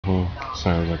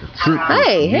Sounds like a trip.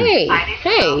 Hey,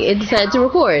 it decided to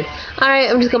record. Alright,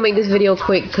 I'm just gonna make this video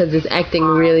quick because it's acting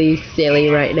really silly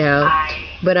right now.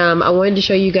 But I wanted to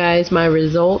show you guys my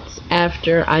results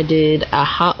after I did a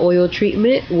hot oil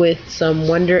treatment with some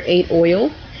Wonder 8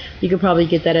 oil. You could probably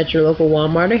get that at your local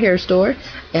Walmart or hair store.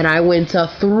 And I went to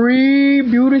 3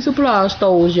 beauty supply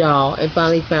stores, y'all, and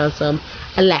finally found some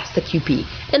Elastic QP.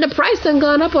 And the price done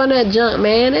gone up on that junk,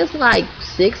 man. It's like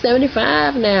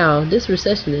 $6.75 now. This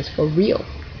recession is for real.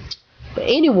 But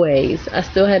anyways, I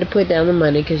still had to put down the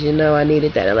money because you know I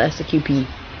needed that Elastic QP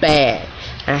bad.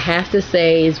 I have to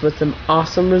say, it's with some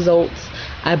awesome results.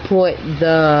 I put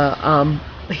the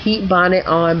heat bonnet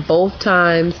on both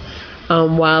times.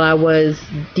 While I was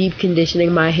deep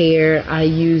conditioning my hair, I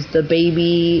used the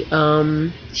baby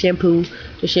shampoo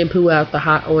to shampoo out the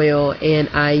hot oil, and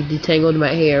I detangled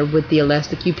my hair with the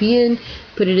Elastic QP in,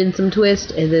 put it in some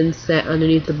twist, and then sat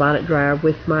underneath the bonnet dryer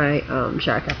with my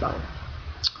shower cap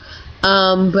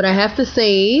on. But I have to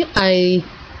say, I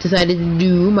decided to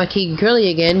do my kinky curly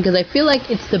again because I feel like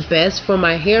it's the best for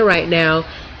my hair right now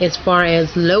as far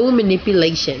as low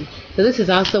manipulation. So this is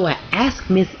also a Ask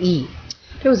Miss E.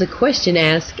 There was a question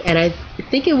asked, and I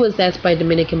think it was asked by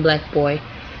Dominican Black Boy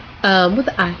with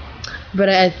the I. But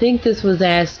I think this was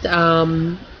asked,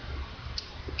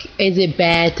 is it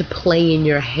bad to play in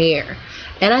your hair?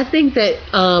 And I think that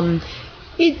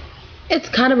it's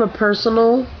kind of a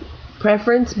personal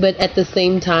preference, but at the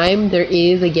same time, there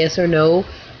is a yes or no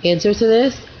answer to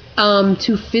this.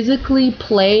 To physically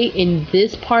play in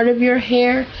this part of your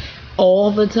hair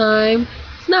all the time,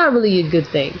 it's not really a good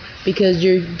thing because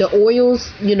the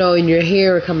oils, you know, in your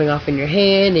hair are coming off in your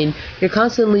hand, and you're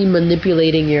constantly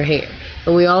manipulating your hair.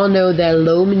 And we all know that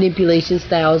low manipulation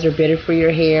styles are better for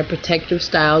your hair, protective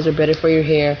styles are better for your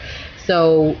hair.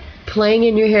 So playing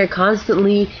in your hair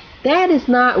constantly, that is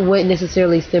not what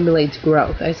necessarily stimulates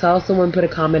growth. I saw someone put a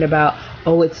comment about,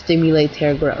 oh, it stimulates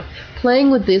hair growth.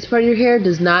 Playing with this part of your hair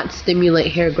does not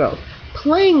stimulate hair growth.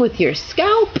 Playing with your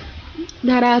scalp,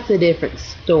 now that's a different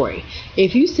story.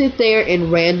 If you sit there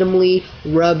and randomly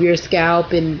rub your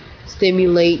scalp and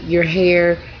stimulate your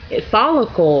hair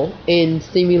follicle in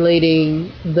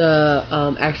stimulating the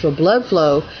actual blood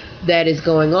flow that is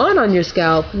going on your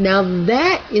scalp, now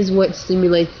that is what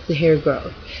stimulates the hair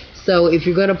growth. So if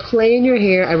you're going to play in your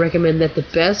hair, I recommend that the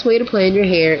best way to play in your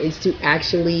hair is to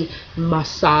actually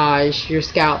massage your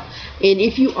scalp. And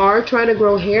if you are trying to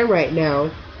grow hair right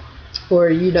now, or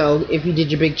you know, if you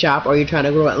did your big chop or you're trying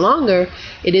to grow it longer,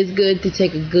 it is good to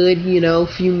take a good, you know,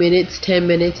 few minutes, 10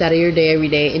 minutes out of your day every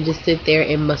day and just sit there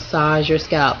and massage your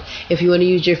scalp. If you want to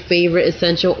use your favorite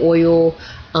essential oil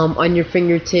on your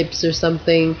fingertips or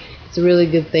something, it's a really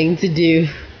good thing to do.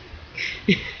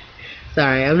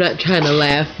 Sorry, I'm not trying to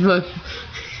laugh. My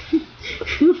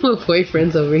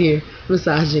boyfriend's over here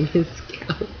massaging his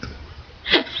scalp.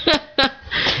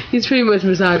 He's pretty much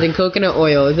massaging coconut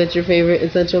oil. Is that your favorite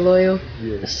essential oil?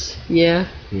 Yes. Yeah?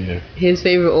 Yeah. His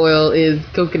favorite oil is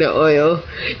coconut oil.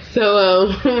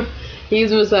 So,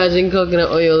 he's massaging coconut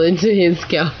oil into his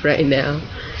scalp right now.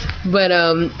 But,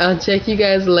 I'll check you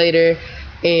guys later,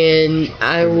 and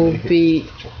I will be...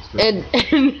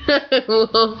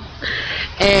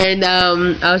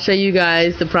 I'll show you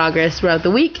guys the progress throughout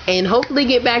the week, and hopefully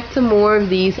get back to more of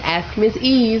these Ask Miss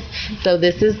E's. So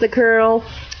this is the curl.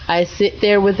 I sit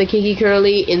there with the kinky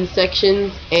curly in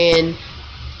sections and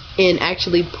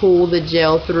actually pull the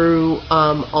gel through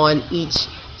on each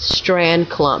strand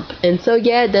clump. And so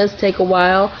yeah, it does take a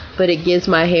while, but it gives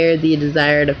my hair the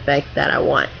desired effect that I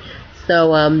want.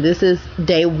 So this is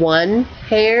day 1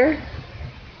 hair,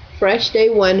 fresh day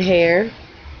 1 hair,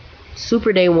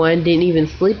 super day 1, didn't even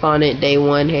sleep on it day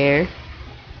 1 hair,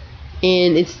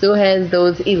 and it still has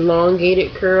those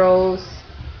elongated curls,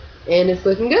 and it's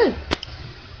looking good.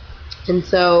 And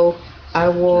so I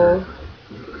will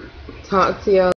talk to y'all